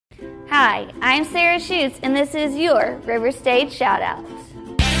Hi, I'm Sarah Shoutout, and this is your RiverStage Shoutout.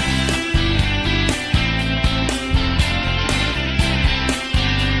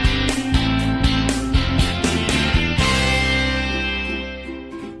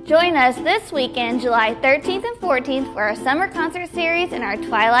 Join us this weekend, July 13th and 14th, for our summer concert series in our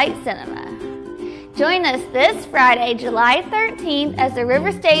Twilight Cinema. Join us this Friday, July 13th, as the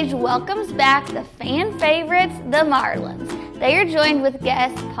RiverStage welcomes back the fan favorites, the Marlins. They are joined with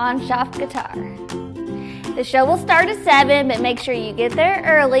guest Pawn Shop Guitar. The show will start at 7, but make sure you get there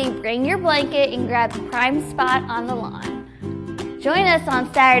early, bring your blanket, and grab the prime spot on the lawn. Join us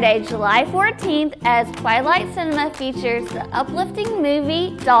on Saturday, July 14th, as Twilight Cinema features the uplifting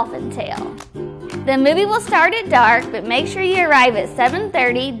movie Dolphin Tale. The movie will start at dark, but make sure you arrive at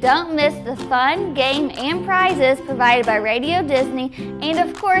 7:30. Don't miss the fun, game, and prizes provided by Radio Disney, and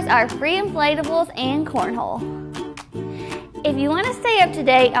of course our free inflatables and cornhole. If you want to stay up to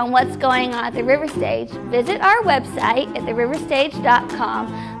date on what's going on at the RiverStage, visit our website at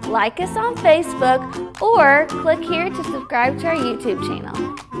theriverstage.com, like us on Facebook, or click here to subscribe to our YouTube channel.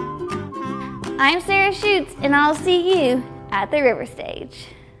 I'm Sarah Shoutout, and I'll see you at the RiverStage.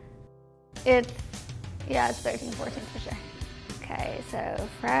 It's 13th, 14th for sure. Okay, so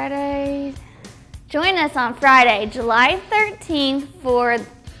Friday. Join us on Friday, July 13th for, I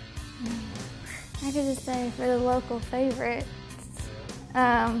could just say, for the local favorites.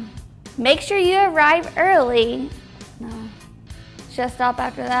 Make sure you arrive early. No, just stop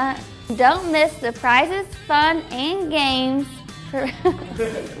after that. Don't miss the prizes, fun, and games.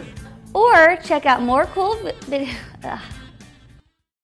 Or check out more cool videos.